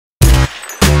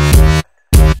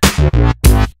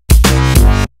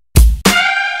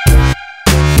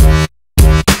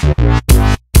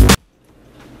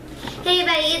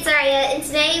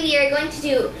we are going to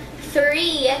do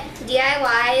 3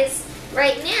 DIYs.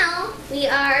 Right now, we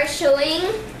are showing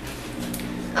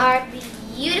our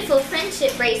beautiful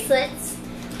friendship bracelets.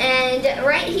 And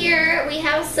right here, we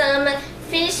have some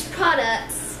finished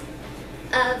products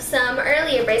of some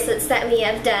earlier bracelets that we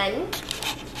have done.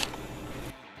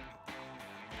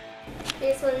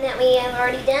 Here's one that we have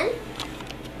already done.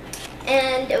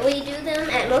 And we do them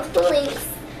at multiple lengths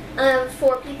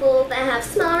for people that have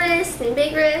small wrists and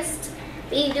big wrists.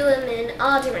 We do them in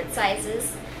all different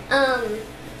sizes.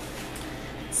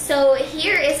 So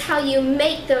here is how you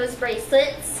make those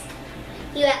bracelets.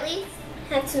 You at least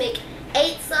have to make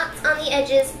 8 slots on the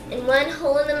edges and 1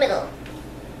 hole in the middle.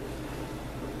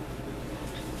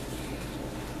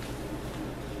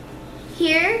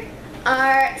 Here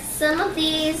are some of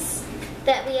these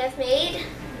that we have made.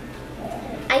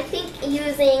 I think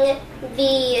using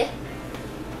the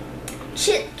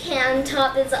chip can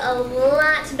top is a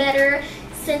lot better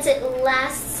since it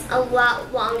lasts a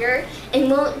lot longer and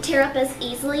won't tear up as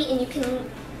easily, and you can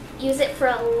use it for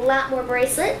a lot more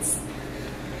bracelets.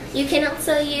 You can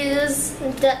also use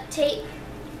duct tape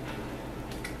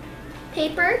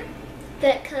paper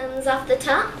that comes off the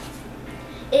top.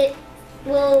 It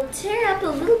will tear up a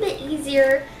little bit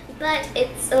easier, but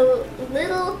it's a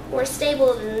little more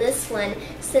stable than this one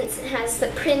since it has the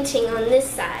printing on this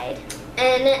side.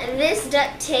 And this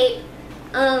duct tape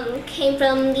came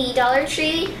from the Dollar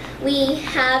Tree. We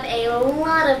have a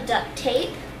lot of duct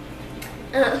tape,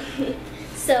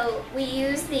 so we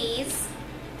use these.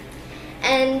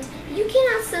 And you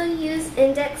can also use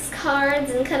index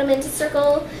cards and cut them into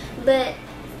circle, but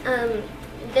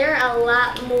they're a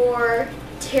lot more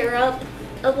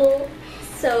tear-upable,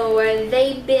 so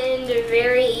they bend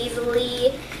very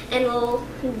easily and will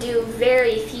do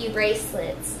very few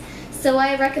bracelets. So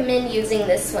I recommend using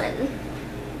this one.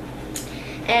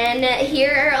 And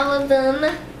here are all of them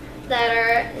that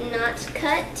are not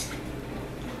cut.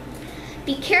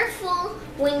 Be careful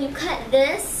when you cut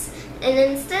this, and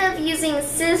instead of using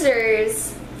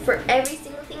scissors for every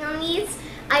single thing on these,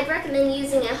 I'd recommend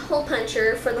using a hole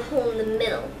puncher for the hole in the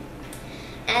middle.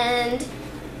 And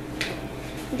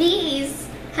these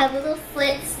have little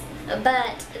slits,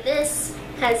 but this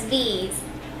has these.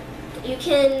 You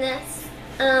can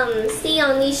see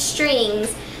on these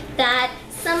strings that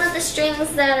some of the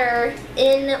strings that are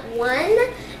in one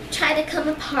try to come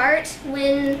apart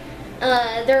when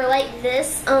they're like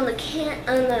this on the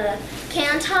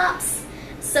can tops.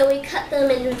 So we cut them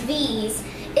in V's.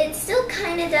 It still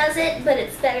kind of does it, but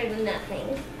it's better than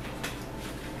nothing.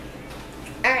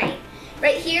 Alright,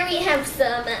 right here we have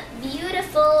some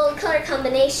beautiful color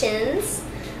combinations.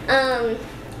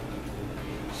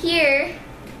 Here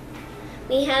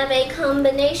we have a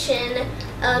combination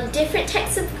of different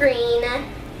types of green,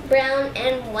 brown,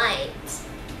 and white.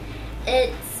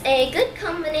 It's a good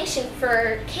combination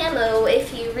for camo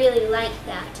if you really like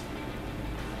that.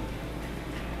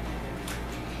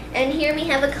 And here we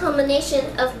have a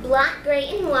combination of black, gray,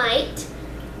 and white.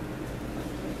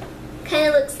 Kind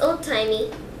of looks old-timey.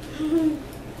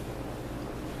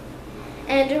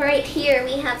 And right here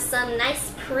we have some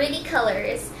nice pretty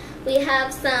colors. We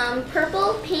have some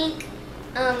purple, pink,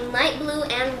 light blue,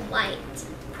 and white.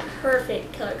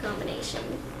 Perfect color combination.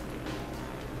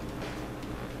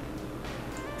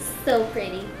 So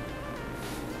pretty.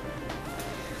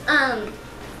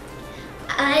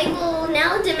 I will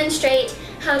now demonstrate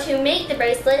how to make the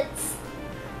bracelets.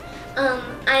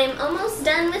 I'm almost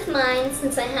done with mine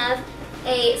since I have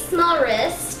a small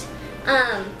wrist.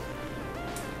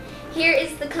 Here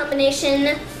is the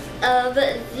combination of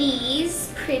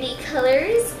these pretty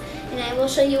colors, and I will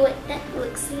show you what that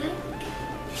looks like.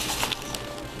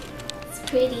 It's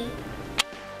pretty.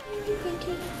 Really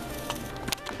pretty.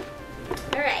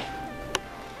 Alright.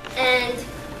 And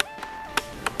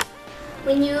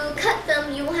when you cut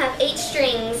them, you will have 8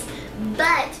 strings,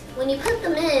 but when you put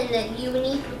them in, you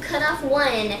need to cut off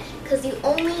 1 because you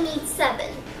only need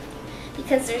 7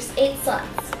 because there's 8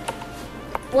 slots.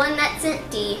 1 that's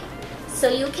empty, so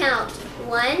you count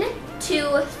 1,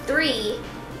 2, 3.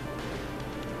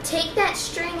 Take that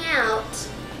string out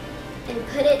and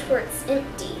put it where it's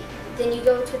empty. Then you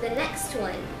go to the next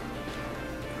one.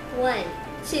 1,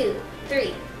 2,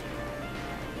 3.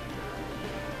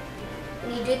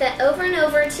 And you do that over and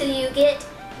over till you get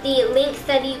the length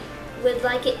that you would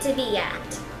like it to be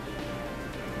at.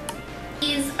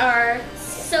 These are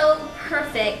so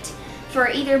perfect for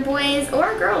either boys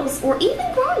or girls or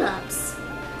even grown-ups.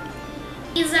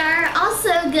 These are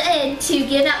also good to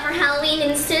give out for Halloween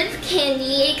instead of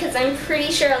candy because I'm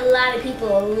pretty sure a lot of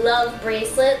people love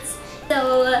bracelets.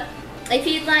 So if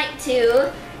you'd like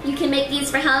to, you can make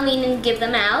these for Halloween and give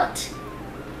them out.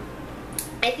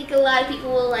 I think a lot of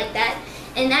people will like that.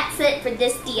 And that's it for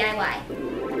this DIY.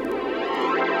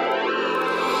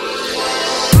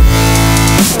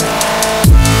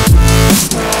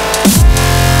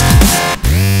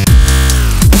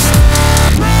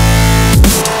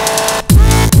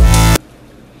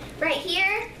 Right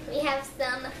here, we have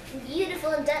some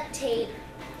beautiful duct tape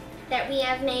that we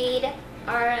have made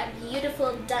our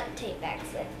beautiful duct tape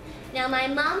bags with. Now my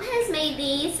mom has made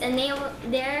these, and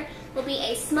there will be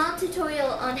a small tutorial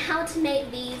on how to make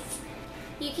these.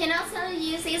 You can also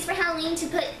use these for Halloween to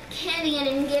put candy in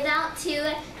and give out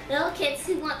to little kids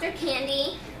who want their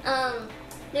candy.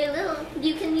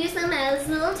 You can use them as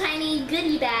little tiny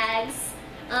goodie bags,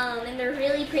 and they're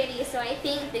really pretty, so I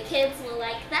think the kids will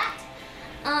like that.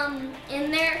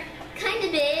 And they're kind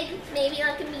of big, maybe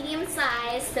like a medium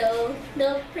size, so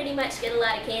they'll pretty much get a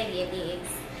lot of candy in these.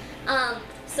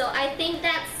 So I think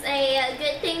that's a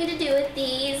good thing to do with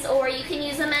these, or you can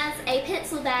use them as a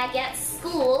pencil bag at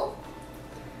school.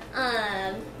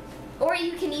 Or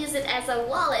you can use it as a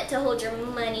wallet to hold your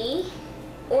money,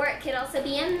 or it could also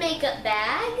be a makeup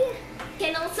bag. You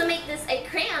can also make this a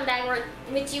crayon bag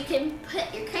which you can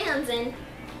put your crayons in.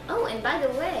 Oh, and by the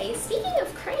way, speaking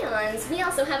of crayons, we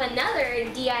also have another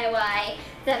DIY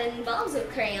that involves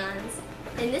with crayons,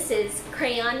 and this is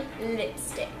crayon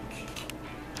lipstick.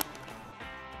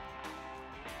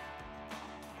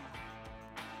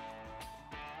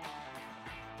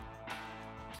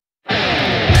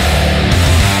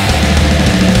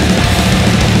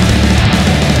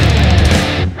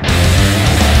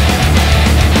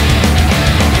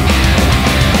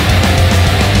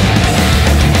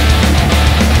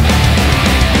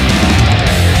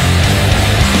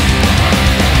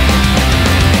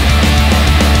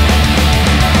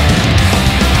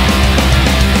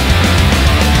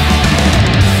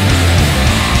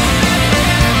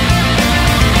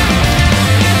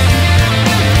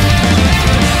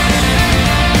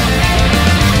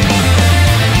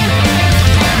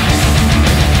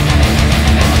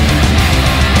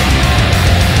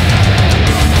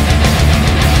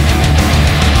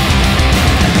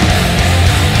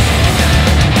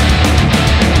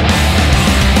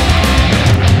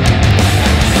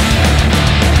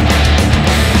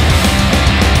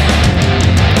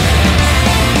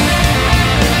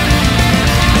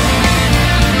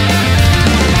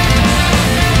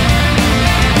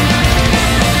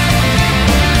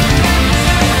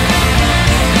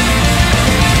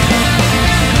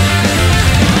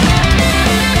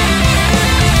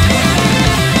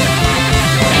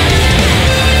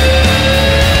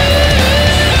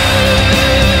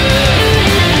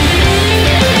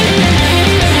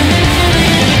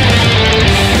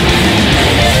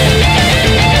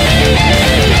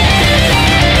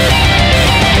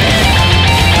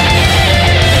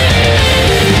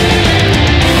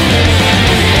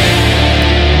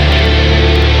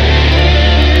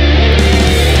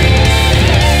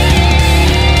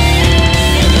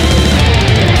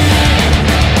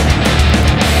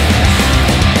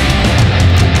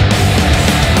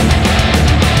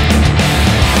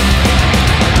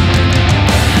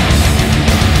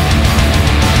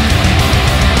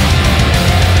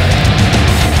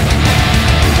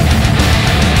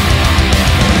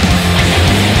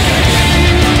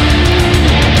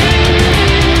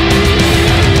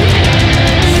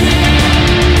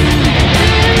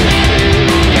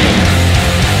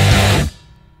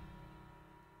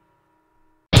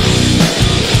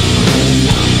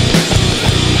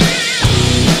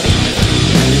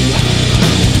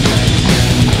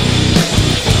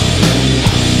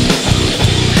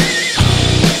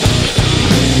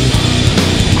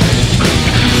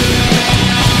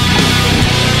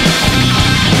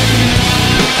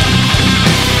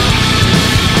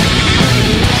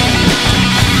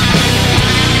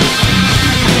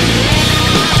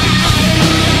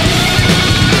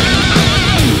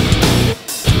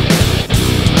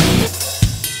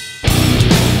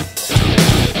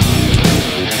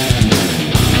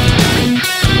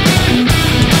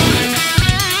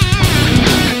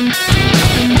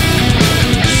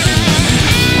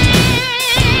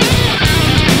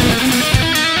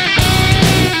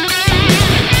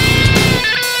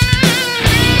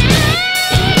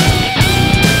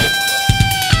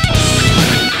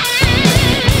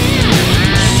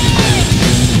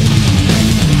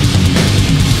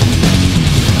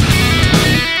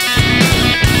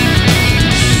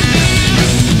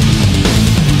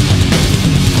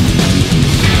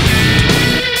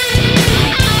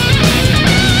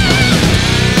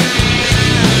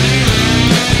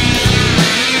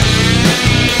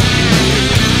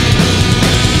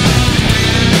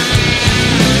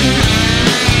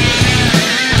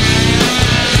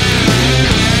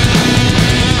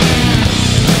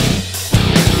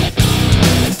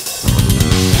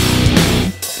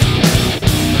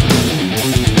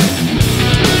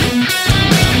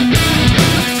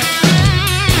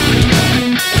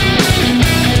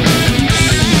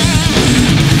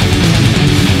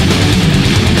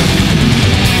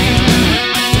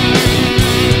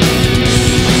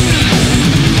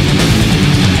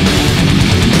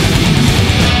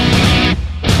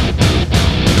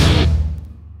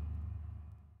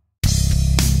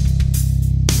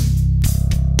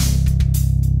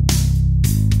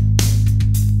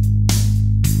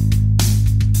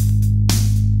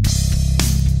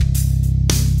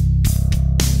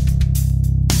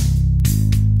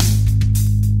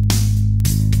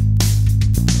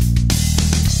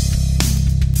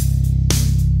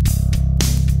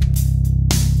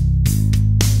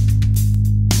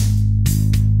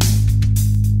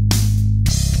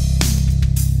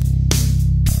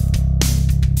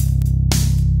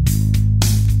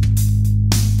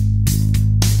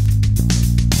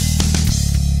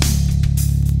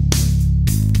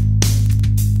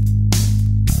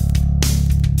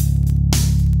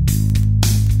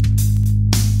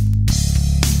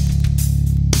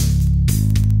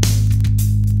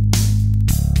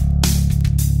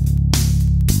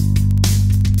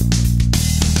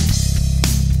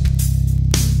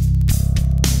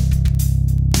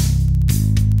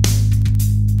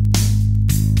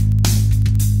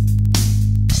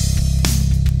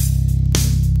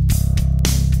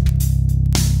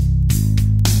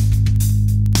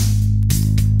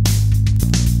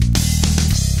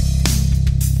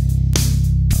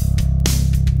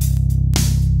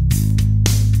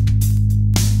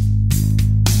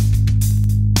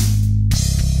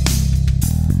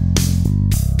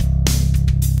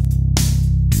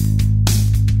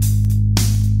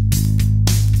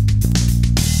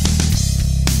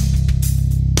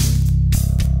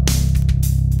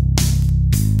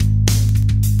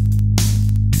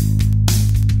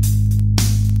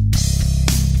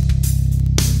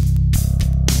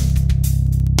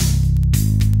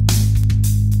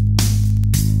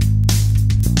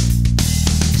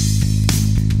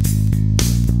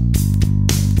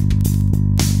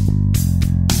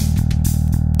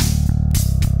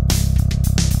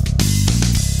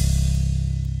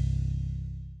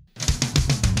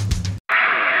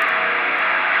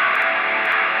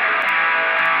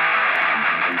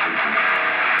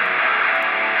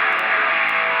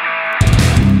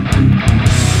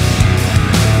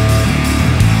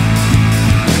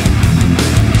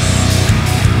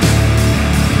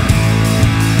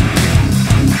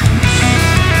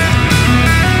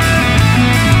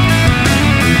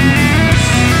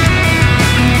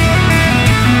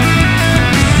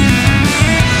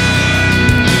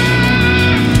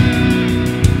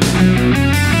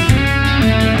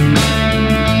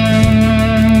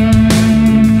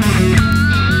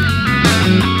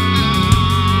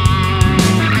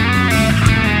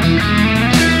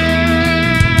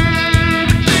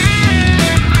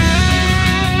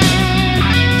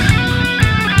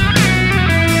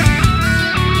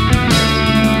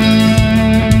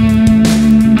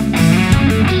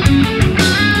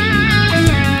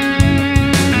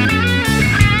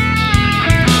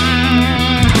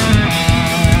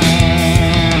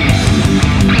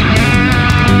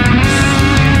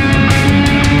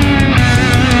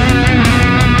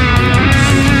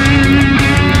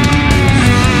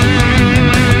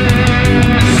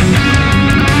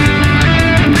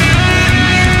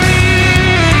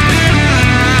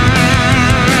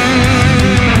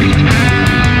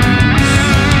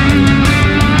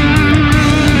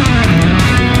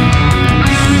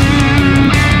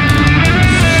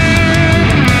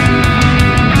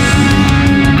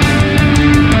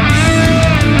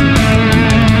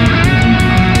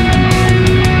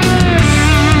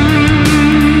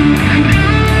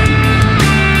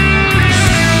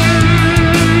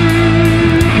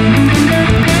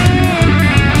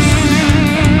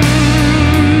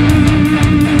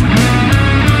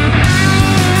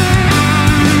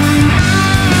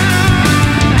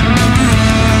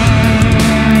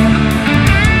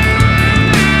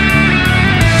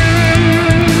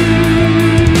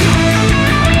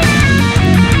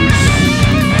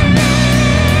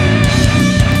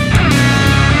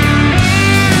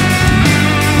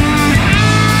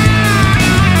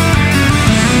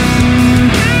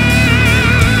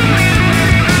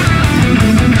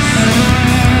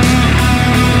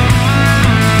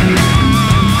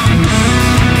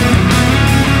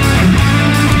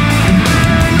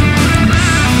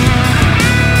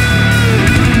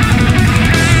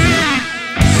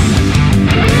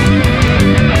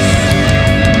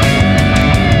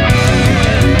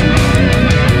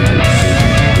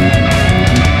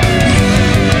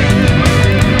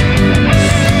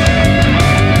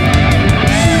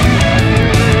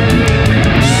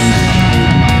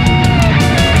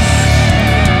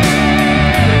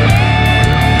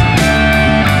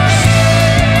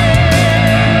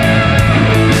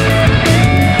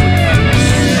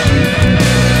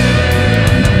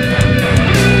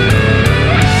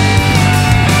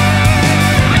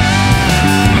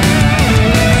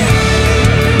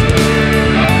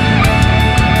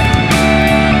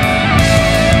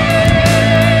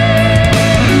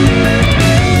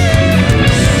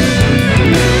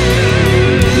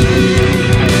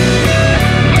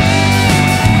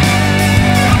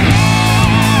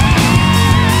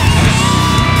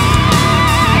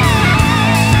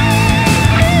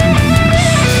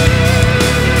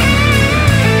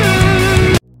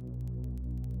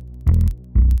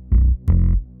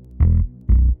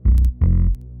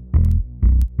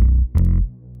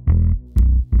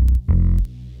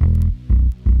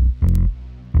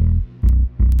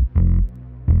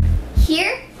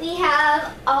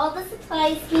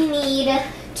 supplies we need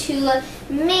to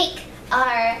make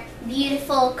our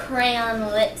beautiful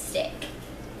crayon lipstick.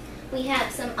 We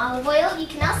have some olive oil. You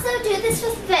can also do this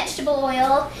with vegetable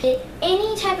oil.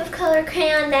 Any type of color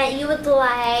crayon that you would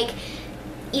like,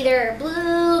 either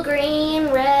blue, green,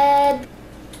 red.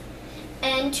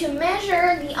 And to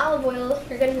measure the olive oil,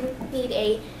 you're going to need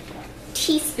a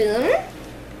teaspoon,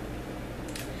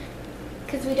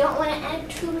 because we don't want to add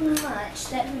too much.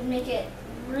 That would make it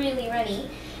really runny.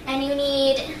 And you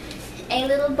need a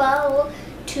little bowl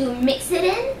to mix it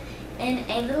in, and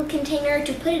a little container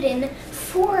to put it in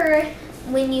for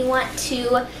when you want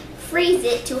to freeze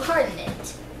it to harden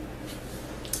it.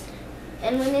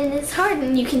 And when it is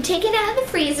hardened, you can take it out of the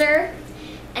freezer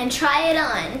and try it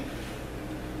on.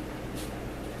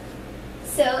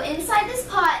 So inside this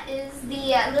pot is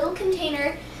the little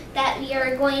container that we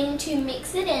are going to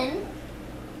mix it in.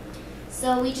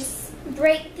 So we just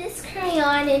break this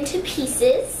crayon into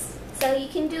pieces. So you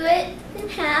can do it in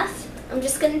half. I'm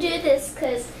just going to do this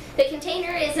because the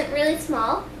container isn't really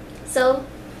small. So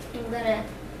I'm going to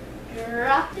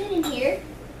drop it in here.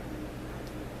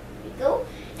 There we go.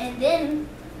 And then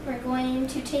we're going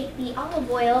to take the olive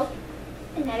oil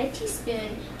and add a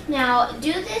teaspoon. Now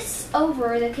do this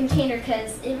over the container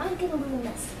because it might get a little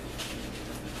messy.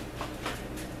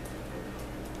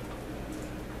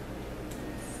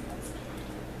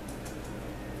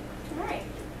 Alright,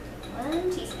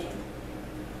 1 teaspoon.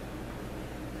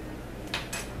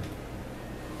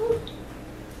 Whew.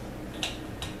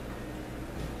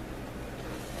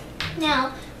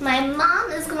 Now, my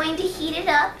mom is going to heat it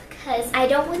up because I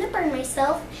don't want to burn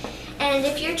myself. And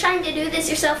if you're trying to do this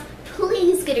yourself,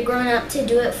 please get a grown-up to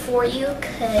do it for you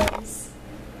because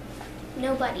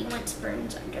nobody wants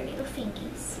burns on their little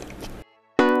fingies.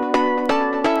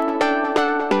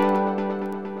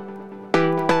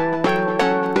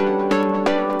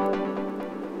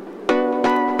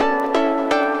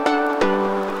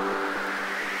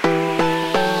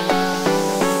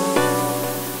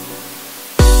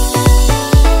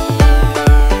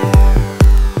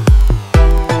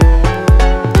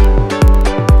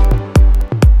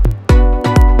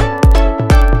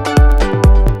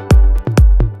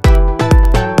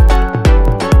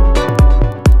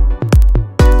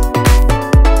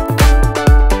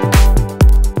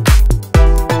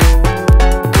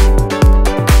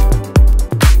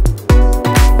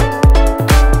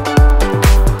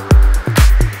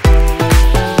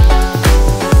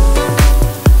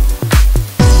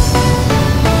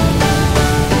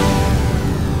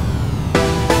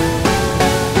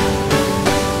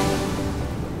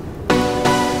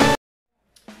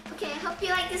 If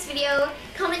you like this video,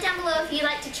 comment down below if you'd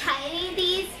like to try any of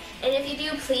these, and if you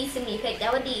do, please send me a pic.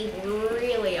 That would be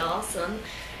really awesome.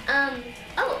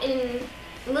 Oh, and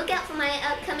look out for my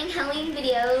upcoming Halloween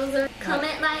videos, or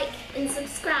comment, like, and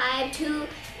subscribe to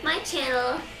my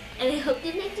channel, and I hope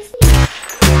you make this video.